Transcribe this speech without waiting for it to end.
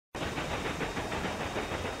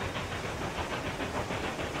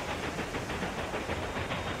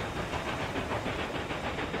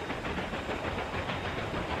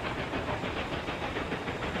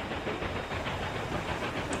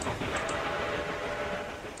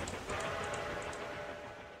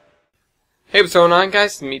Hey, what's going on,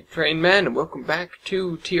 guys? It's me, Train Man, and welcome back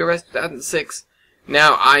to TS12.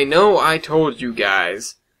 Now, I know I told you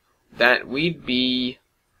guys that we'd be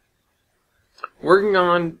working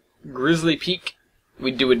on Grizzly Peak.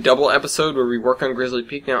 We'd do a double episode where we work on Grizzly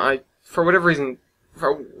Peak. Now, for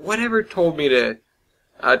whatever told me to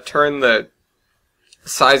turn the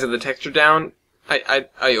size of the texture down, I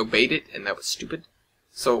obeyed it, and that was stupid.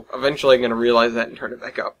 So, eventually I'm going to realize that and turn it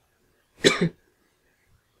back up.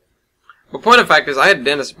 But point of fact is, I had a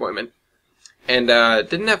dentist appointment, and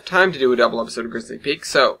didn't have time to do a double episode of Grizzly Peak,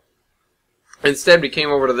 so instead we came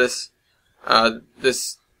over to this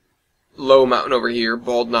low mountain over here,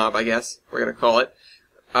 Bald Knob, I guess we're gonna call it,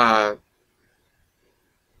 and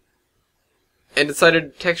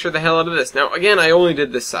decided to texture the hell out of this. Now, again, I only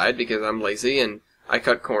did this side because I'm lazy, and I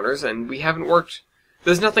cut corners, and we haven't worked,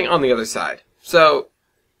 there's nothing on the other side. So,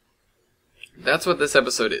 that's what this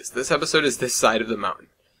episode is. This episode is this side of the mountain.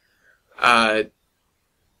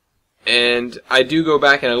 And I do go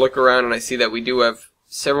back and I look around and I see that we do have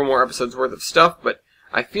several more episodes worth of stuff, but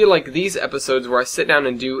I feel like these episodes where I sit down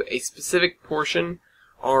and do a specific portion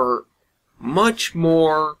are much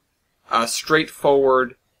more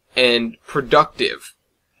straightforward and productive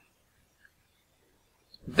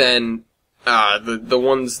than the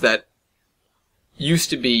ones that used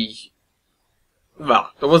to be,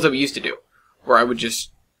 well, the ones that we used to do, where I would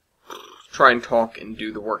just try and talk and do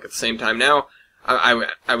the work at the same time. Now,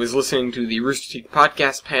 I was listening to the Rooster Teeth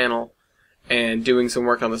podcast panel and doing some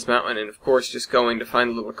work on this mountain, and of course just going to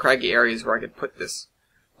find little craggy areas where I could put this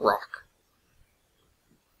rock.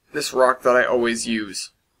 This rock that I always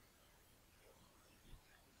use.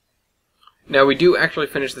 Now, we do actually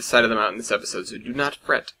finish this side of the mountain this episode, so do not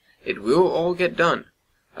fret. It will all get done.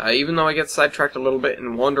 Even though I get sidetracked a little bit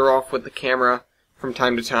and wander off with the camera from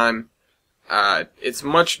time to time, it's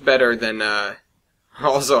much better than,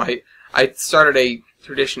 also, I started a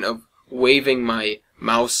tradition of waving my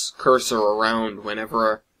mouse cursor around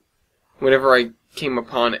whenever I came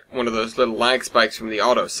upon one of those little lag spikes from the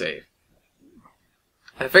autosave.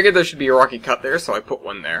 I figured there should be a rocky cut there, so I put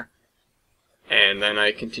one there. And then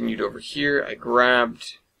I continued over here, I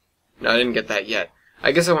grabbed, no, I didn't get that yet.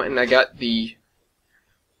 I guess I went and I got the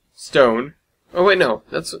stone. Oh wait, no,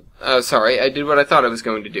 that's, sorry, I did what I thought I was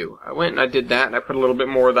going to do. I went and I did that, and I put a little bit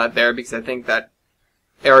more of that there because I think that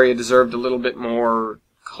area deserved a little bit more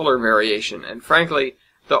color variation. And frankly,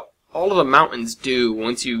 all of the mountains do,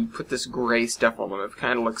 once you put this gray stuff on them, it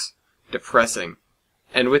kind of looks depressing.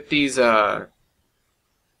 And with these, with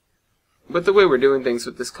the way we're doing things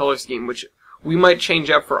with this color scheme, which we might change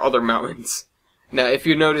up for other mountains. Now, if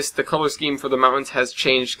you notice, the color scheme for the mountains has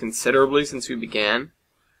changed considerably since we began.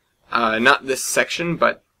 Not this section,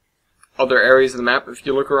 but other areas of the map. If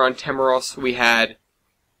you look around Temeros, we had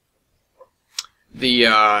the,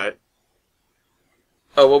 oh,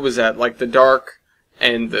 what was that? Like the dark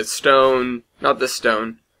and the stone, not the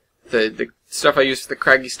stone, the stuff I used for the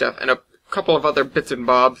craggy stuff, and a couple of other bits and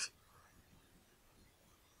bobs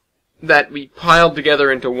that we piled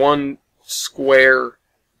together into one square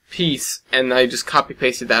piece, and I just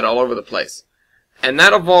copy-pasted that all over the place. And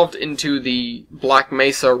that evolved into the Black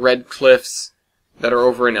Mesa Red Cliffs that are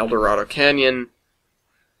over in El Dorado Canyon.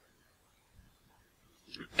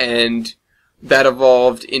 And that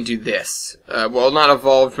evolved into this. Well, not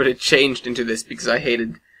evolved, but it changed into this because I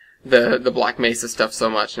hated the Black Mesa stuff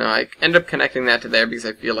so much. Now, I end up connecting that to there because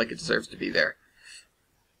I feel like it deserves to be there.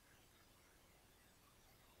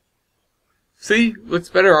 See? Looks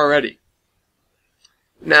better already.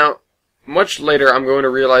 Now, much later, I'm going to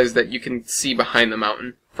realize that you can see behind the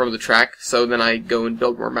mountain from the track, so then I go and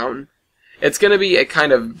build more mountain. It's going to be a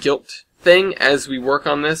kind of guilt thing as we work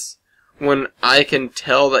on this, when I can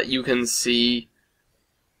tell that you can see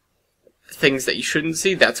things that you shouldn't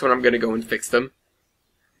see. That's when I'm going to go and fix them.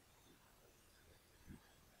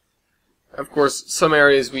 Of course, some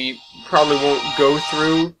areas we probably won't go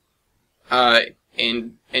through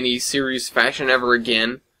in any serious fashion ever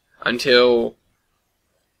again until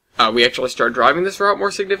we actually start driving this route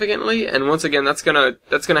more significantly, and once again, that's gonna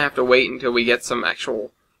have to wait until we get some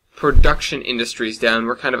actual production industries down.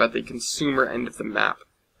 We're kind of at the consumer end of the map,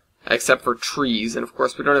 except for trees, and of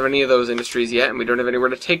course, we don't have any of those industries yet, and we don't have anywhere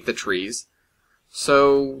to take the trees.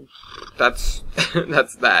 So that's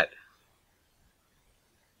that's that.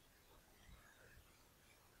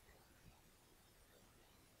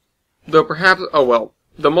 Though perhaps, oh well,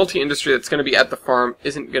 the multi-industry that's going to be at the farm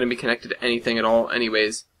isn't going to be connected to anything at all,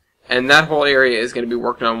 anyways. And that whole area is going to be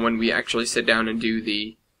worked on when we actually sit down and do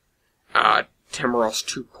the Temeros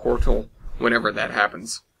 2 portal, whenever that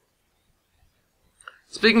happens.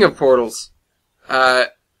 Speaking of portals,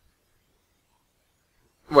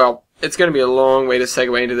 well, it's going to be a long way to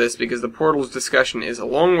segue into this because the portals discussion is a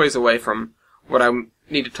long ways away from what I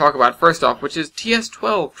need to talk about first off, which is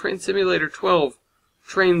TS12, Train Simulator 12,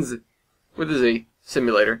 Trains with a Z,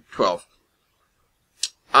 Simulator 12.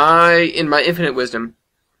 I, in my infinite wisdom,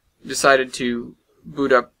 decided to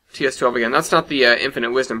boot up TS12 again. That's not the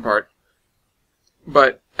infinite wisdom part.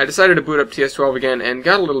 But I decided to boot up TS12 again and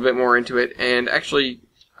got a little bit more into it, and actually,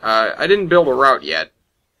 I didn't build a route yet.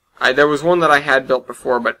 There was one that I had built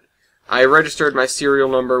before, but I registered my serial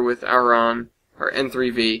number with Auron, or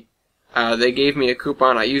N3V. They gave me a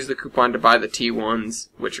coupon. I used the coupon to buy the T1s,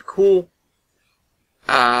 which are cool.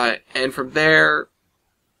 And from there,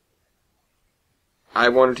 I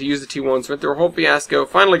wanted to use the T1s, went through a whole fiasco,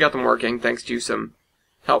 finally got them working, thanks to some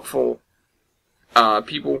helpful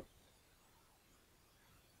people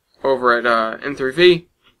over at N3V.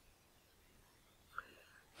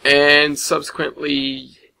 And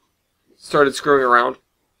subsequently started screwing around.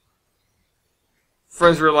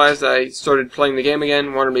 Friends realized I started playing the game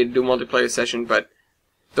again, wanted me to do a multiplayer session, but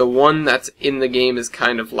the one that's in the game is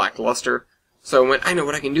kind of lackluster. So I went, I know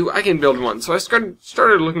what I can do, I can build one. So I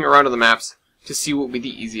started looking around at the maps to see what would be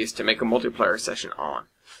the easiest to make a multiplayer session on.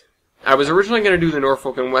 I was originally going to do the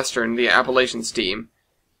Norfolk and Western, the Appalachians team,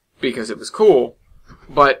 because it was cool,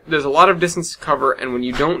 but there's a lot of distance to cover, and when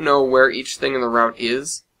you don't know where each thing in the route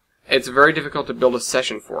is, it's very difficult to build a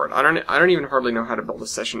session for it. I don't even hardly know how to build a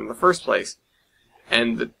session in the first place,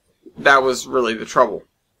 and that was really the trouble.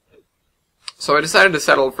 So I decided to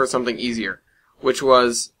settle for something easier, which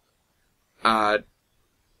was I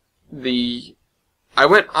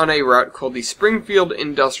went on a route called the Springfield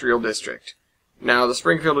Industrial District. Now, the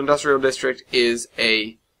Springfield Industrial District is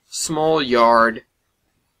a small yard.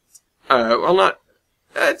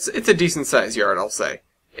 It's a decent-sized yard, I'll say.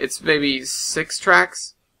 It's maybe 6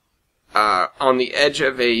 tracks on the edge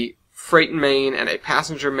of a freight main and a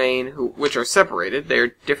passenger main, which are separated. They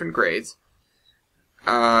are different grades.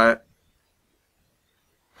 Passenger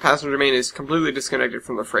main is completely disconnected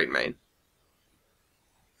from the freight main.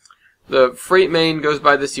 The freight main goes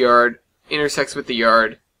by this yard, intersects with the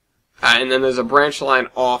yard, and then there's a branch line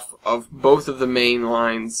off of both of the main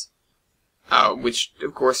lines, which,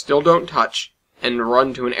 of course, still don't touch, and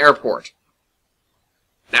run to an airport.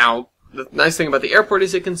 Now, the nice thing about the airport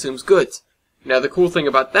is it consumes goods. Now, the cool thing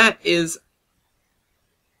about that is,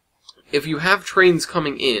 if you have trains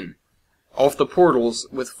coming in off the portals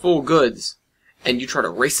with full goods, and you try to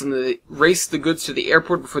race the goods to the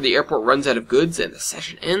airport before the airport runs out of goods and the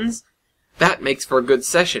session ends, that makes for a good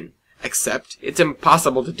session, except it's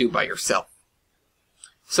impossible to do by yourself.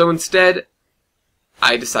 So instead,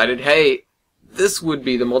 I decided, hey, this would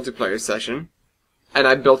be the multiplayer session, and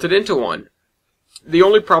I built it into one. The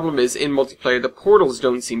only problem is, in multiplayer, the portals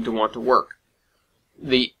don't seem to want to work.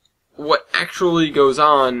 What actually goes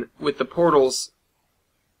on with the portals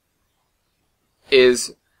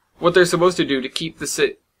is what they're supposed to do to keep the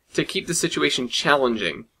situation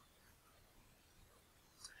challenging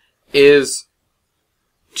is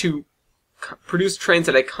to produce trains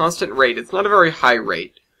at a constant rate. It's not a very high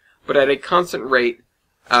rate, but at a constant rate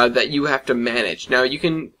that you have to manage. Now, you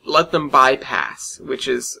can let them bypass, which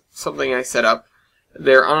is something I set up.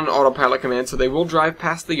 They're on an autopilot command, so they will drive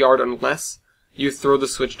past the yard unless you throw the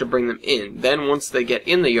switch to bring them in. Then, once they get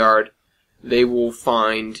in the yard, they will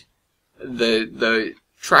find the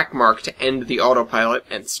track mark to end the autopilot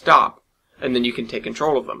and stop, and then you can take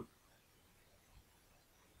control of them.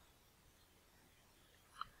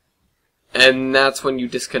 And that's when you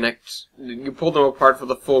disconnect. You pull them apart for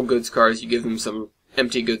the full goods cars, you give them some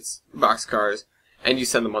empty goods box cars, and you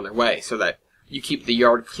send them on their way, so that you keep the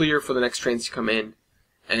yard clear for the next trains to come in,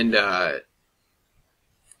 and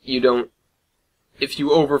you don't, if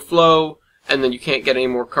you overflow, and then you can't get any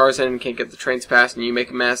more cars in, and can't get the trains past, and you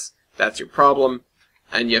make a mess, that's your problem,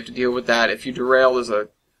 and you have to deal with that. If you derail, there's a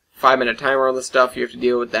 5-minute timer on the stuff, you have to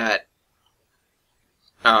deal with that,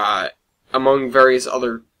 among various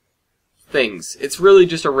other things. It's really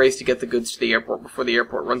just a race to get the goods to the airport before the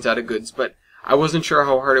airport runs out of goods, but I wasn't sure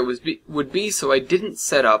how hard it would be, so I didn't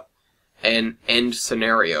set up an end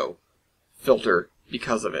scenario filter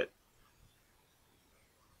because of it.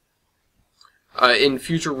 In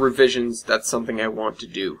future revisions, that's something I want to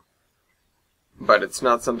do, but it's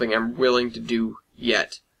not something I'm willing to do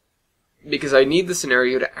yet, because I need the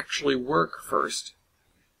scenario to actually work first.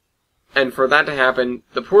 And for that to happen,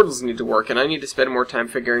 the portals need to work, and I need to spend more time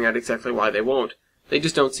figuring out exactly why they won't. They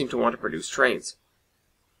just don't seem to want to produce trains,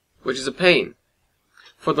 which is a pain.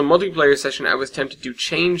 For the multiplayer session, I was tempted to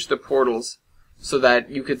change the portals so that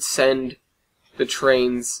you could send the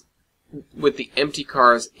trains with the empty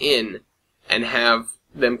cars in and have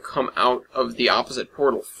them come out of the opposite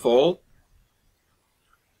portal full.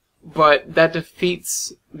 But that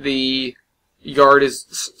defeats the yard is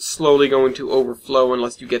slowly going to overflow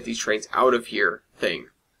unless you get these trains out of here thing.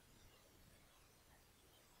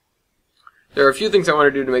 There are a few things I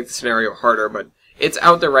want to do to make the scenario harder, but it's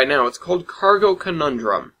out there right now. It's called Cargo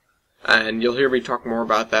Connundrum. And you'll hear me talk more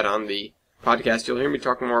about that on the podcast. You'll hear me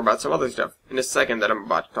talk more about some other stuff in a second that I'm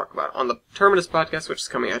about to talk about on the Terminus podcast, which is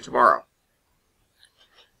coming out tomorrow.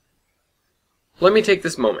 Let me take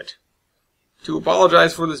this moment to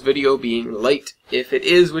apologize for this video being late, if it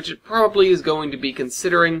is, which it probably is going to be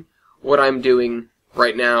considering what I'm doing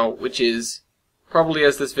right now, which is probably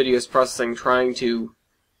as this video is processing, trying to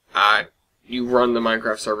you run the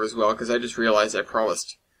Minecraft server as well, because I just realized I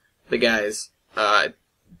promised the guys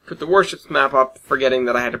put the warships map up, forgetting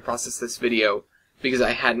that I had to process this video because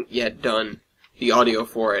I hadn't yet done the audio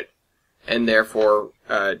for it, and therefore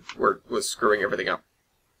was screwing everything up.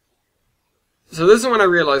 So this is when I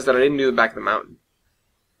realized that I didn't do the back of the mountain.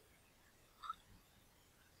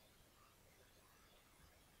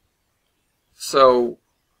 So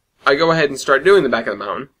I go ahead and start doing the back of the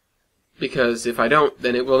mountain, because if I don't,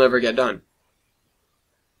 then it will never get done.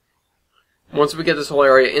 Once we get this whole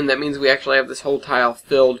area in, that means we actually have this whole tile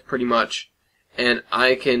filled pretty much, and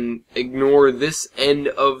I can ignore this end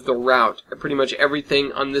of the route. Pretty much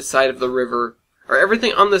everything on this side of the river, or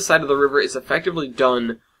everything on this side of the river is effectively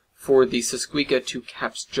done for the Susquehanna to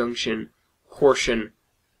Caps Junction portion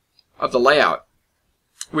of the layout,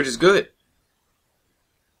 which is good.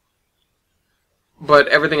 But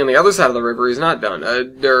everything on the other side of the river is not done.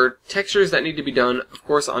 There are textures that need to be done, of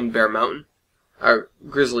course, on Bear Mountain, or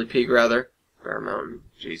Grizzly Peak, rather. Bear Mountain,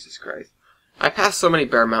 Jesus Christ. I passed so many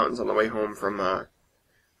Bear Mountains on the way home from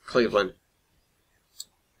Cleveland.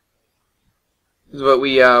 But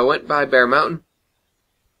we went by Bear Mountain.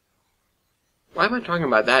 Why am I talking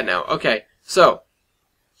about that now? Okay, so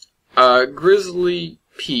Grizzly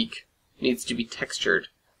Peak needs to be textured.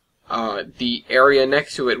 The area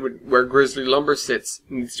next to it, where Grizzly Lumber sits,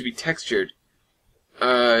 needs to be textured.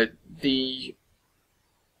 The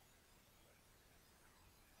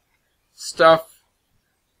stuff,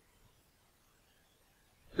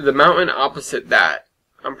 the mountain opposite that,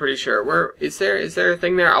 I'm pretty sure. Where is there a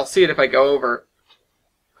thing there? I'll see it if I go over.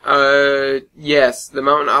 Yes, the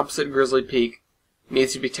mountain opposite Grizzly Peak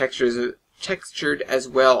needs to be textured as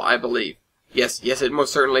well, I believe. Yes, it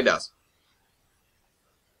most certainly does.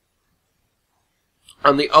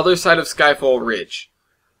 On the other side of Skyfall Ridge,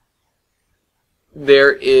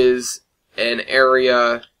 there is an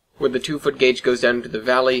area where the 2-foot gauge goes down into the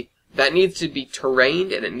valley. That needs to be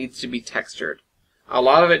terrained, and it needs to be textured. A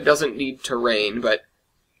lot of it doesn't need terrain, but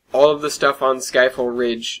all of the stuff on Skyfall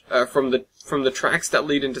Ridge, from the tracks that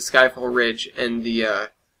lead into Skyfall Ridge and the,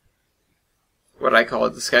 what I call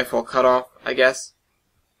it, the Skyfall Cutoff, I guess?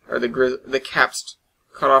 Or the Caps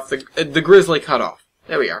Cutoff, the Grizzly Cutoff.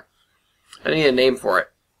 There we are. I need a name for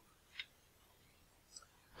it.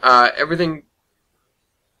 Everything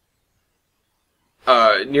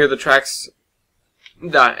near the tracks,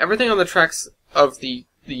 everything on the tracks of the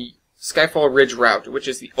Skyfall Ridge route, which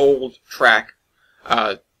is the old track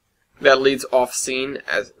that leads off scene,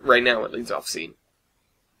 as right now it leads off scene,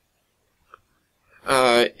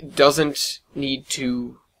 doesn't need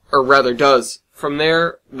to, or rather does, from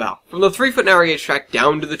there, from the 3-foot narrow gauge track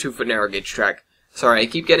down to the 2-foot narrow gauge track. Sorry, I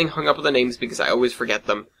keep getting hung up with the names because I always forget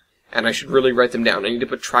them, and I should really write them down. I need to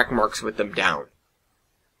put track marks with them down.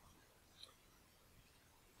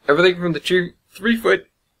 Everything from the 3-foot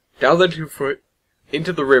down the 2-foot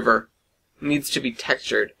into the river needs to be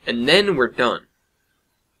textured, and then we're done.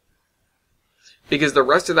 Because the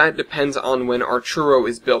rest of that depends on when our churro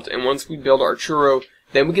is built, and once we build our churro,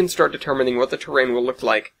 then we can start determining what the terrain will look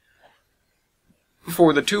like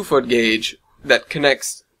for the 2-foot gauge that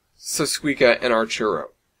connects Susquehanna and our churro.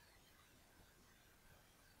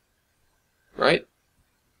 Right?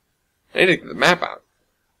 I need to get the map out.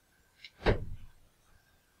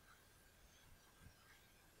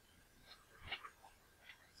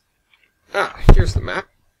 Here's the map.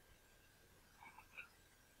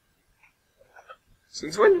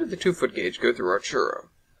 Since when did the 2-foot gauge go through our churro?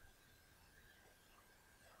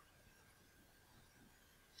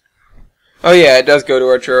 Oh yeah, it does go to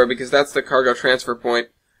our churro because that's the cargo transfer point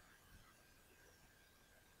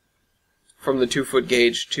from the 2-foot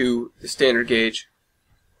gauge to the standard gauge.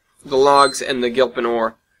 The logs and the Gilpin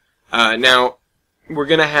ore. Now, we're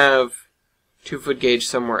gonna have 2-foot gauge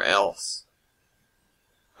somewhere else.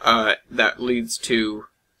 That leads to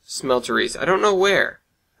smelteries. I don't know where.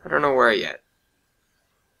 I don't know where yet.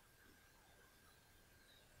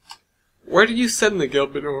 Where did you send the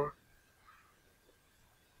Gilpin ore?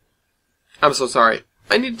 I'm so sorry.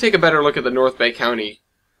 I need to take a better look at the North Bay County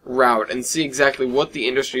route and see exactly what the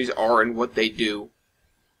industries are and what they do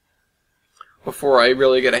before I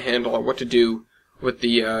really get a handle on what to do with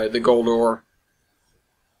the gold ore.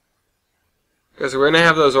 Because we're going to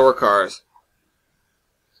have those ore cars.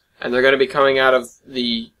 And they're going to be coming out of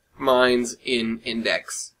the mines in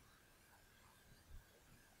Index,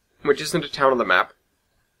 which isn't a town on the map.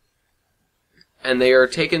 And they are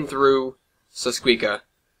taken through Susquehanna.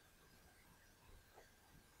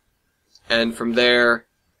 And from there,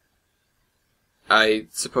 I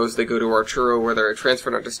suppose they go to Arturo, where they're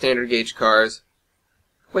transferred onto standard gauge cars.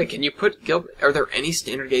 Wait, can you put are there any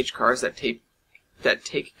standard gauge cars that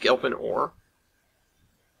take Gilpin ore?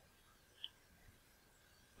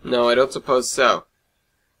 No, I don't suppose so.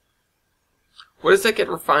 What does that get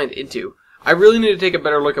refined into? I really need to take a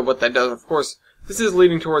better look at what that does. Of course, this is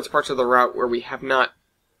leading towards parts of the route where we haven't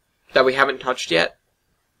touched yet.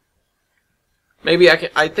 Maybe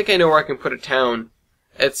I think I know where I can put a town.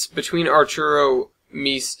 It's between Arturo,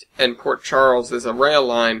 Meast, and Port Charles. There's a rail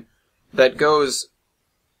line that goes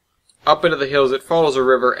up into the hills. It follows a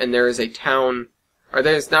river, and there is a town, or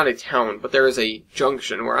there's not a town, but there is a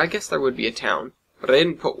junction where I guess there would be a town, but I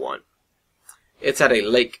didn't put one. It's at a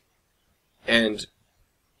lake, and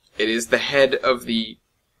it is the head of the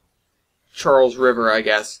Charles River, I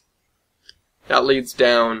guess, that leads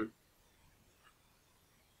down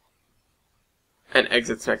and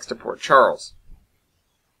exits next to Port Charles.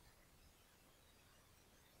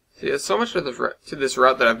 See, there's so much to this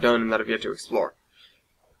route that I've done and that I've yet to explore.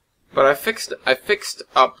 But I fixed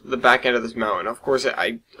up the back end of this mountain. Of course,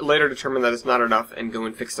 I later determined that it's not enough and go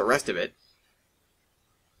and fix the rest of it.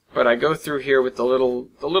 But I go through here with the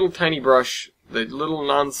little tiny brush, the little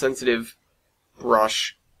non-sensitive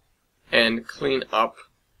brush, and clean up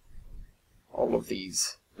all of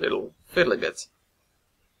these little fiddly bits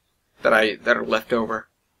that are left over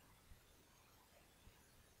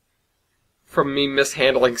from me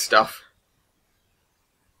mishandling stuff.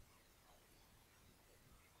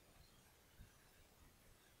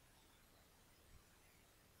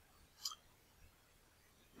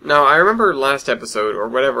 Now, I remember last episode, or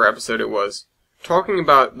whatever episode it was, talking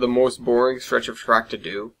about the most boring stretch of track to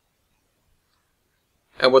do.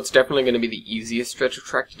 And what's definitely going to be the easiest stretch of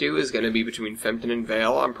track to do is going to be between Fempton and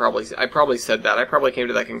Vale. I probably said that. I probably came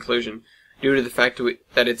to that conclusion due to the fact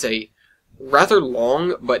that it's a rather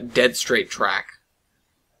long but dead straight track.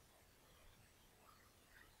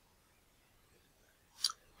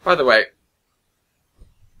 By the way,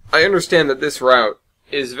 I understand that this route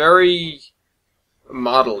is very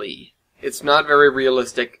model-y. It's not very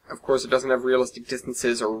realistic. Of course, it doesn't have realistic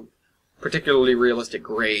distances or particularly realistic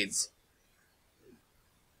grades.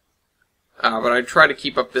 But I try to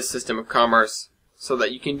keep up this system of commerce so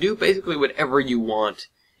that you can do basically whatever you want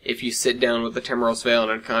if you sit down with the Temeros Vale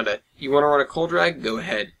and Anaconda. You want to run a coal drag? Go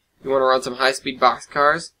ahead. You want to run some high-speed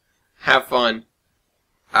boxcars? Have fun.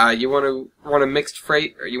 You want to run a mixed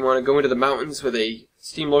freight, or you want to go into the mountains with a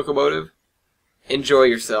steam locomotive? Enjoy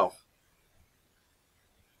yourself.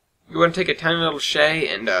 You want to take a tiny little shay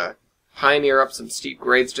and pioneer up some steep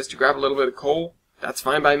grades just to grab a little bit of coal? That's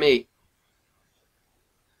fine by me.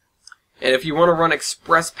 And if you want to run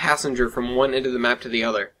express passenger from one end of the map to the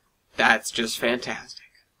other, that's just fantastic.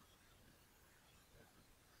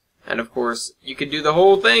 And of course, you could do the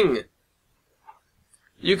whole thing.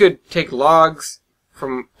 You could take logs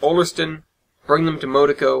from Ollerston, bring them to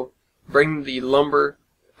Modico, bring the lumber,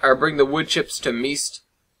 or bring the wood chips to Meast.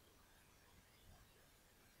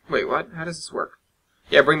 Wait, what? How does this work?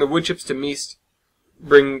 Yeah, bring the wood chips to Meast,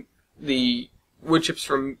 bring the wood chips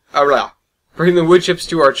bring the wood chips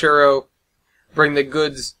to Arturo, bring the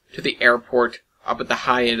goods to the airport up at the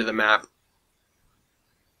high end of the map.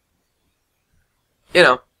 You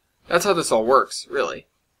know, that's how this all works, really.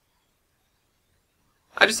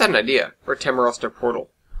 I just had an idea for a Temeroster portal.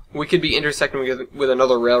 We could be intersecting with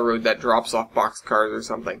another railroad that drops off boxcars or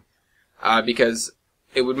something. Because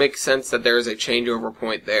it would make sense that there is a changeover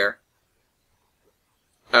point there.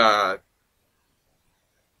 Or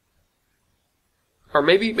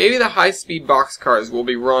maybe the high-speed boxcars will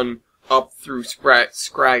be run up through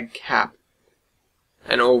Scrag Cap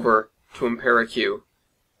and over to Imperaque.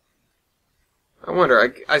 I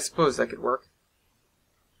wonder, I suppose that could work.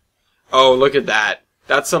 Oh, look at that.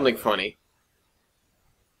 That's something funny.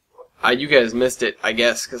 You guys missed it, I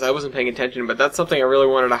guess, because I wasn't paying attention, but that's something I really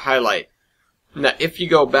wanted to highlight. Now, if you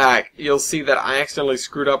go back, you'll see that I accidentally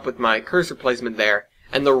screwed up with my cursor placement there,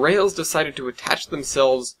 and the rails decided to attach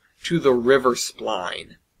themselves to the river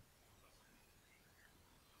spline.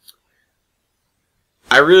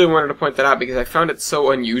 I really wanted to point that out because I found it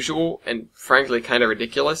so unusual and, frankly, kind of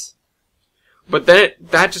ridiculous. But then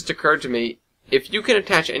that just occurred to me, if you can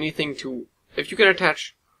attach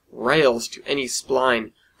rails to any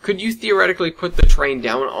spline, could you theoretically put the train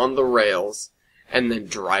down on the rails and then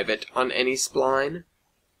drive it on any spline?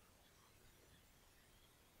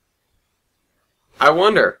 I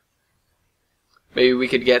wonder. Maybe we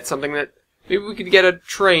could get a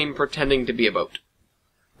train pretending to be a boat.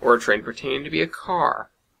 Or a train pretending to be a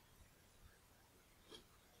car.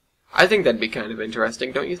 I think that'd be kind of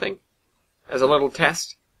interesting, don't you think? As a little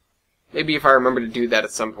test? Maybe if I remember to do that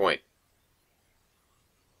at some point.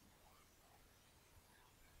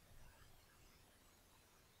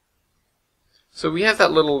 So we have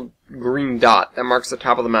that little green dot that marks the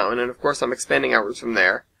top of the mountain, and of course I'm expanding outwards from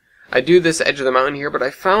there. I do this edge of the mountain here, but I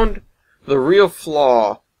found the real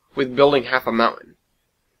flaw with building half a mountain.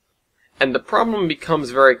 And the problem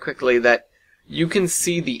becomes very quickly that you can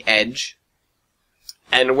see the edge,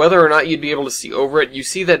 and whether or not you'd be able to see over it, you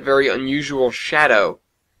see that very unusual shadow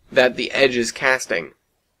that the edge is casting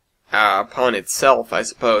upon itself, I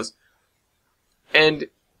suppose. And,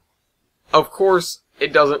 of course,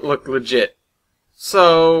 it doesn't look legit.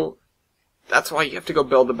 So, that's why you have to go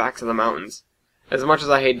build the backs of the mountains. As much as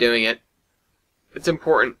I hate doing it, it's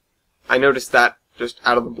important. I noticed that just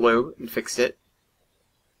out of the blue and fixed it.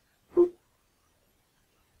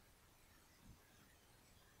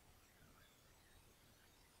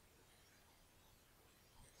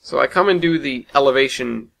 So I come and do the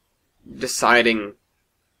elevation deciding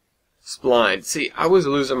spline. See, I was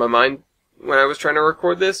losing my mind when I was trying to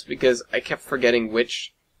record this because I kept forgetting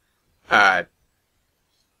which tab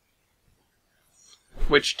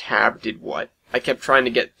did what. I kept trying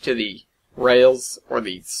to get to the rails or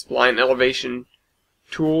the spline elevation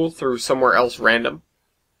tool through somewhere else random.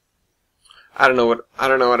 I don't know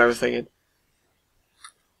what I was thinking.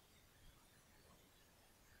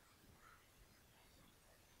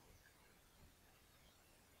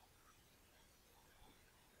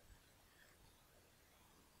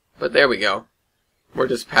 But there we go. We're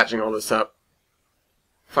just patching all this up.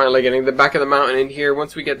 Finally getting the back of the mountain in here.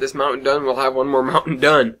 Once we get this mountain done, we'll have one more mountain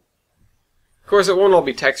done. Of course, it won't all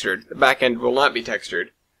be textured. The back end will not be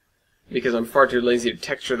textured, because I'm far too lazy to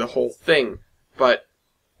texture the whole thing. But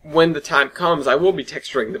when the time comes, I will be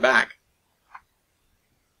texturing the back.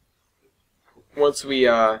 Once we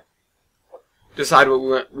decide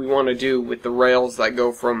what we want to do with the rails that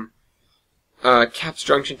go from Caps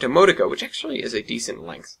Junction to Modica, which actually is a decent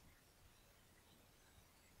length.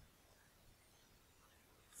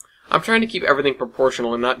 I'm trying to keep everything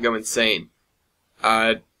proportional and not go insane.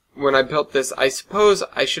 When I built this, I suppose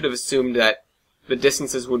I should have assumed that the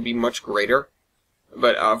distances would be much greater.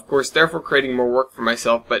 But, of course, therefore creating more work for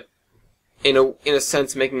myself, but in a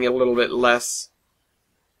sense making it a little bit less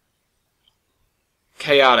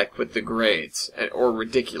chaotic with the grades, or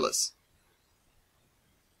ridiculous.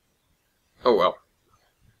 Oh well.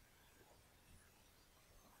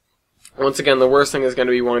 Once again, the worst thing is going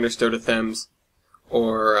to be Winder Stowe to Thames.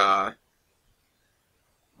 Or,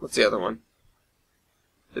 what's the other one?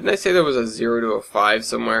 Didn't I say there was a 0 to a 5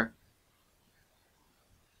 somewhere?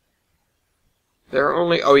 There are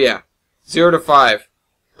only, oh yeah, 0 to 5.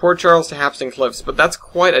 Port Charles to Hapston Cliffs, but that's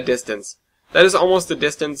quite a distance. That is almost the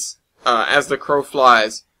distance, as the crow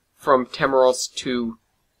flies, from Temeros to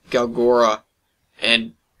Galgora,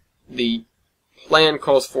 and the plan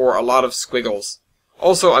calls for a lot of squiggles.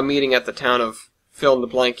 Also, I'm meeting at the town of fill in the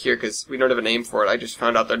blank here, because we don't have a name for it. I just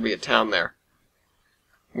found out there'd be a town there.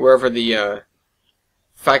 Wherever the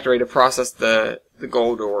factory to process the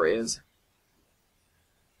gold ore is.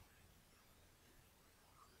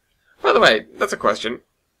 By the way, that's a question.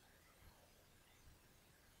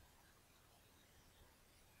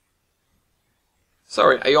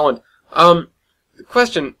 Sorry, I yawned. The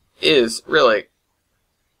question is, really,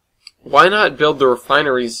 why not build the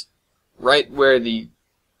refineries right where the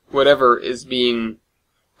whatever is being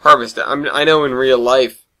harvested? I know in real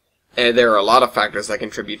life there are a lot of factors that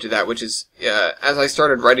contribute to that, which is, as I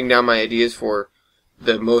started writing down my ideas for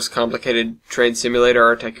the most complicated train simulator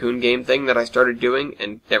or tycoon game thing that I started doing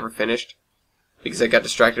and never finished, because I got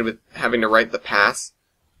distracted with having to write the pass.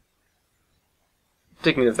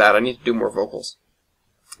 Speaking of that, I need to do more vocals.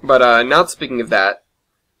 But not speaking of that,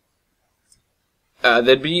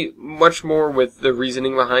 there'd be much more with the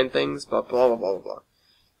reasoning behind things, blah, blah, blah, blah, blah.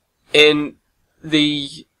 In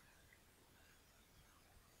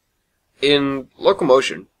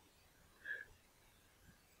locomotion,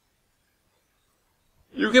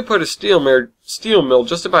 you can put a steel mill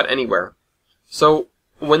just about anywhere. So,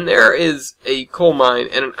 when there is a coal mine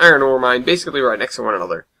and an iron ore mine basically right next to one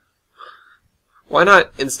another, why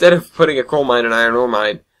not, instead of putting a coal mine and iron ore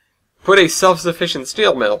mine, put a self-sufficient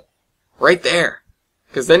steel mill? right there.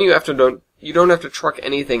 Because then you don't have to truck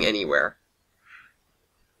anything anywhere.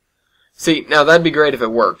 See, now that'd be great if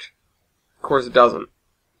it worked. Of course it doesn't.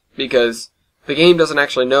 Because the game doesn't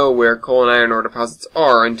actually know where coal and iron ore deposits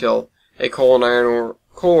are until a coal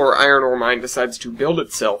or iron ore mine decides to build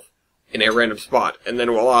itself in a random spot. And then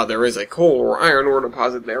voila, there is a coal or iron ore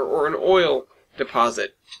deposit there, or an oil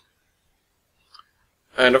deposit.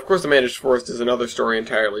 And of course the managed forest is another story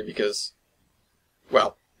entirely because,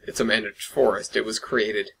 well, it's a managed forest. It was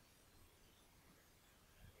created.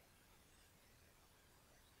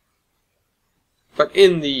 But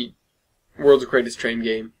in the world's greatest train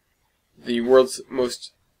game, the world's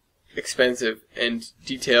most expensive and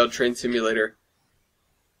detailed train simulator,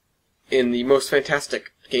 in the most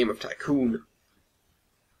fantastic game of Tycoon,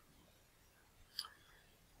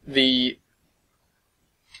 the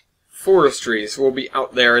forestries will be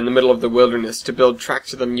out there in the middle of the wilderness. To build tracks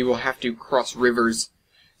to them, you will have to cross rivers,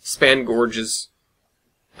 span gorges,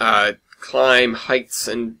 climb heights,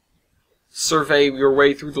 and survey your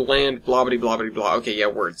way through the land, blah blah blah blah blah. Okay, yeah,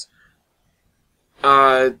 words.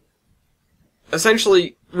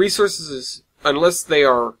 Essentially, resources, unless they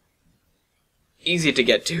are easy to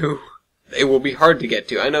get to, they will be hard to get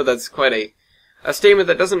to. I know that's quite a statement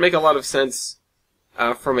that doesn't make a lot of sense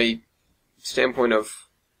from a standpoint of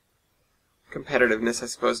competitiveness, I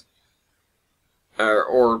suppose,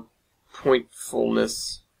 or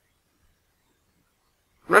pointfulness.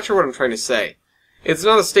 I'm not sure what I'm trying to say. It's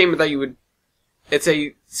not a statement that you would... It's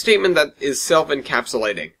a statement that is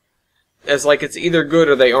self-encapsulating. As like, it's either good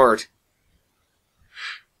or they aren't.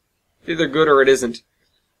 It's either good or it isn't.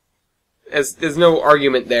 As there's no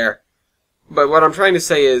argument there. But what I'm trying to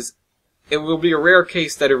say is, it will be a rare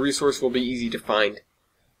case that a resource will be easy to find.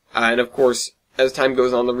 And of course, as time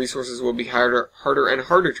goes on, the resources will be harder and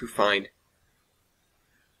harder to find.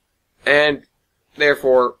 And,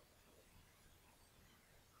 therefore,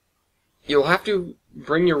 you'll have to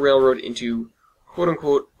bring your railroad into,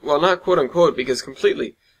 quote-unquote, well, not quote-unquote, because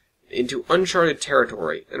completely, into uncharted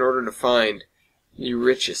territory in order to find the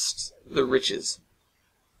riches.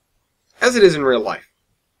 As it is in real life.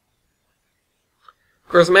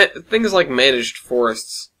 Of course, things like managed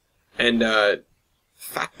forests and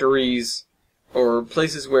factories, or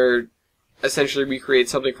places where essentially we create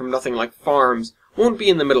something from nothing like farms, won't be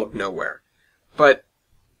in the middle of nowhere. But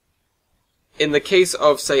in the case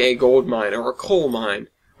of, say, a gold mine, or a coal mine,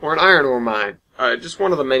 or an iron ore mine, just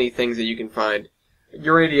one of the many things that you can find,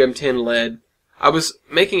 uranium, tin, lead, I was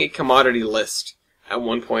making a commodity list at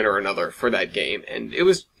one point or another for that game, and it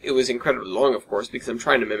was incredibly long, of course, because I'm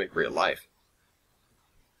trying to mimic real life.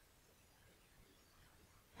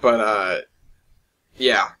 But,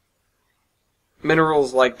 yeah.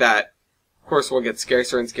 Minerals like that, of course, will get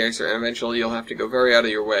scarcer and scarcer, and eventually you'll have to go very out of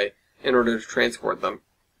your way in order to transport them.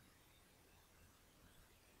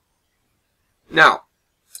 Now,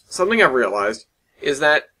 something I've realized is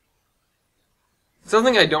that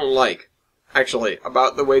something I don't like, actually,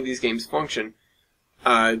 about the way these games function,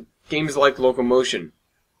 games like Locomotion,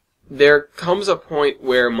 there comes a point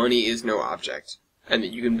where money is no object, and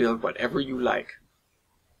that you can build whatever you like.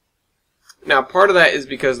 Now, part of that is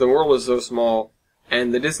because the world is so small,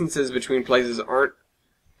 and the distances between places aren't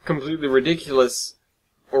completely ridiculous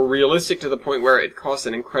or realistic to the point where it costs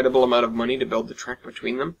an incredible amount of money to build the track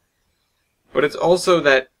between them. But it's also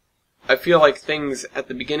that I feel like things at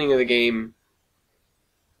the beginning of the game,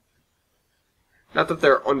 not that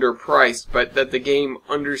they're underpriced, but that the game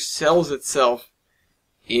undersells itself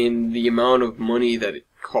in the amount of money that it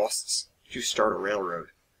costs to start a railroad.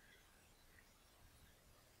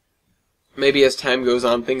 Maybe as time goes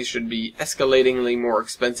on, things should be escalatingly more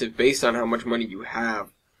expensive based on how much money you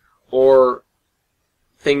have. Or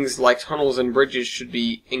things like tunnels and bridges should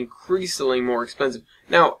be increasingly more expensive.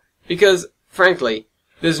 Now, because, frankly,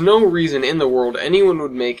 there's no reason in the world anyone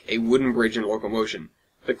would make a wooden bridge in Locomotion.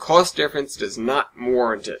 The cost difference does not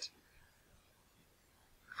warrant it.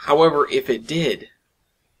 However, if it did,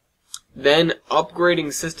 then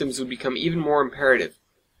upgrading systems would become even more imperative.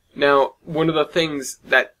 Now, one of the things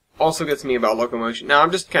that also gets me about Locomotion, now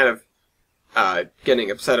I'm just kind of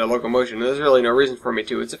getting upset at Locomotion, and there's really no reason for me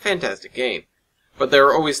to. It's a fantastic game. But there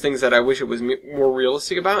are always things that I wish it was more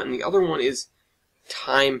realistic about, and the other one is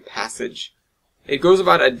time passage. It goes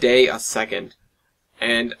about a day a second,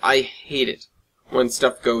 and I hate it when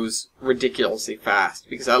stuff goes ridiculously fast,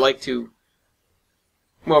 because I like to...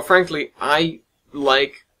 Well, frankly, I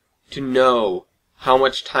like to know how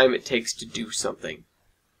much time it takes to do something.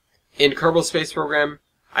 In Kerbal Space Program,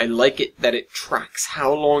 I like it that it tracks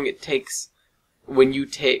how long it takes when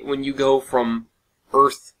you go from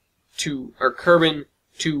Earth to, or Kerbin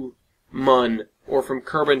to Mun, or from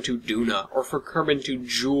Kerbin to Duna, or from Kerbin to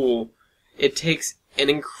Jewel, it takes an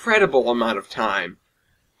incredible amount of time.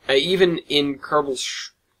 Even in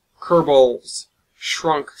Kerbals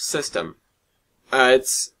Shrunk system,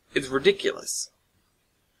 it's ridiculous.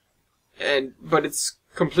 But it's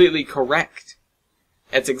completely correct.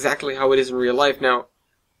 That's exactly how it is in real life. Now,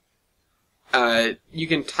 you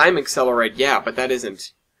can time accelerate, yeah, but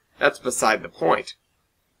that's beside the point.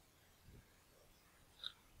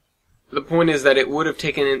 The point is that it would have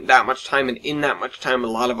taken that much time, and in that much time, a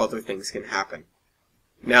lot of other things can happen.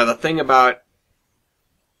 Now, the thing about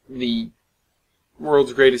the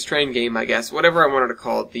world's greatest train game, I guess, whatever I wanted to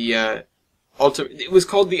call it, it was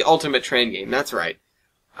called the Ultimate Train Game, that's right,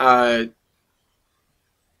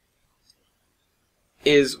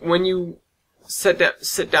 is when you sit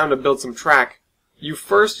down to build some track, you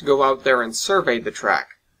first go out there and survey the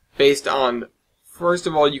track, based on, first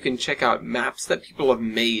of all, you can check out maps that people have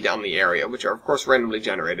made on the area, which are, of course, randomly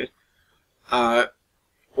generated.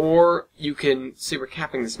 Or you can... See, we're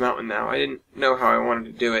capping this mountain now. I didn't know how I wanted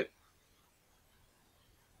to do it.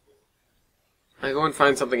 I go and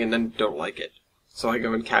find something and then don't like it. So I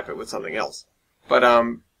go and cap it with something else. But,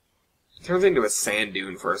 it turns into a sand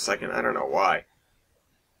dune for a second. I don't know why.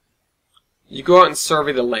 You go out and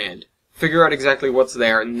survey the land. Figure out exactly what's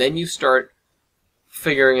there, and then you start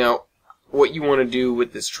figuring out what you want to do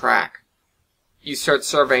with this track. You start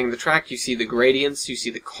surveying the track, you see the gradients, you see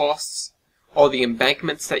the costs, all the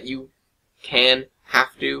embankments that you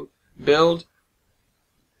have to build,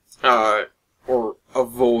 or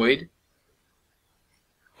avoid,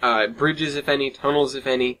 bridges if any, tunnels if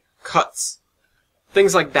any, cuts,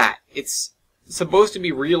 things like that. It's supposed to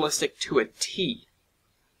be realistic to a T.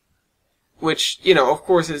 Which, you know, of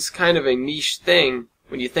course is kind of a niche thing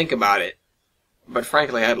when you think about it. But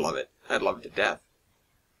frankly, I'd love it. I'd love it to death.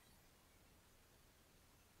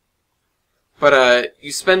 But,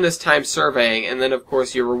 you spend this time surveying, and then of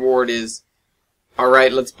course your reward is,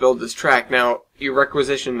 alright, let's build this track. Now, you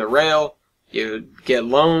requisition the rail, you get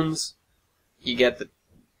loans, you get the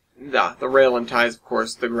rail and ties, of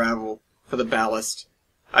course, the gravel for the ballast.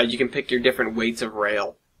 You can pick your different weights of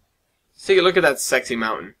rail. So you look at that sexy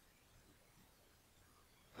mountain.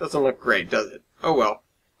 Doesn't look great, does it? Oh well.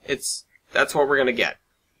 That's what we're gonna get.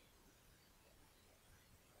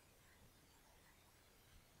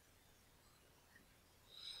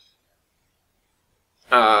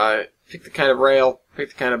 Pick the kind of rail, pick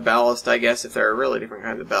the kind of ballast, I guess, if there are really different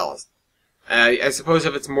kinds of ballast. I suppose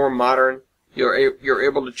if it's more modern, you're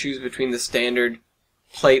able to choose between the standard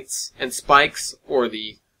plates and spikes, or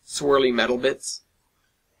the swirly metal bits.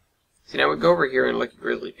 See, now we go over here and look at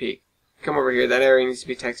Grizzly Peak. Come over here, that area needs to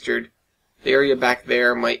be textured. The area back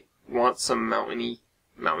there might want some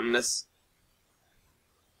mountainous.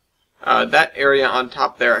 That area on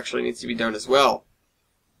top there actually needs to be done as well.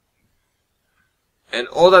 And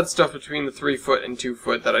all that stuff between the 3 foot and 2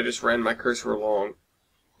 foot that I just ran my cursor along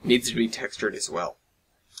needs to be textured as well.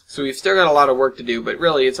 So we've still got a lot of work to do, but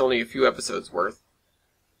really it's only a few episodes worth.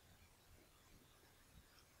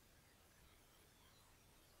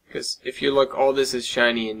 Because if you look, all this is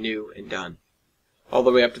shiny and new and done. All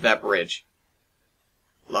the way up to that bridge.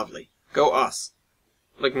 Lovely. Go us.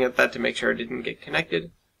 Looking at that to make sure it didn't get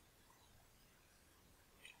connected.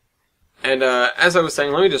 And as I was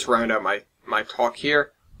saying, let me just round out my talk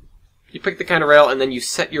here. You pick the kind of rail and then you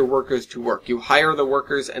set your workers to work. You hire the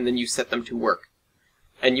workers and then you set them to work.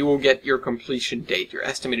 And you will get your completion date, your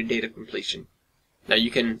estimated date of completion. Now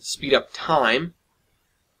you can speed up time,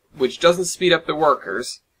 which doesn't speed up the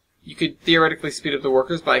workers. You could theoretically speed up the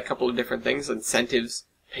workers by a couple of different things. Incentives,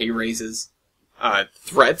 pay raises,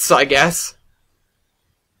 threats, I guess.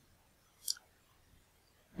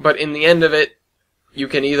 But in the end of it, you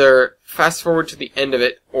can either fast forward to the end of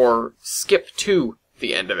it or skip to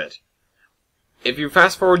the end of it. If you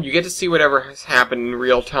fast forward, you get to see whatever has happened in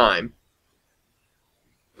real time.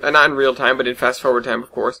 Not in real time, but in fast forward time,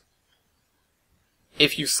 of course.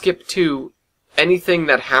 If you skip to anything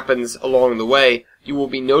that happens along the way, you will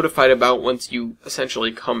be notified about once you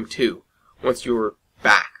essentially come to, once you're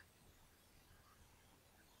back.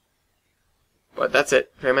 But that's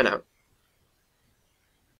it. Crayman out.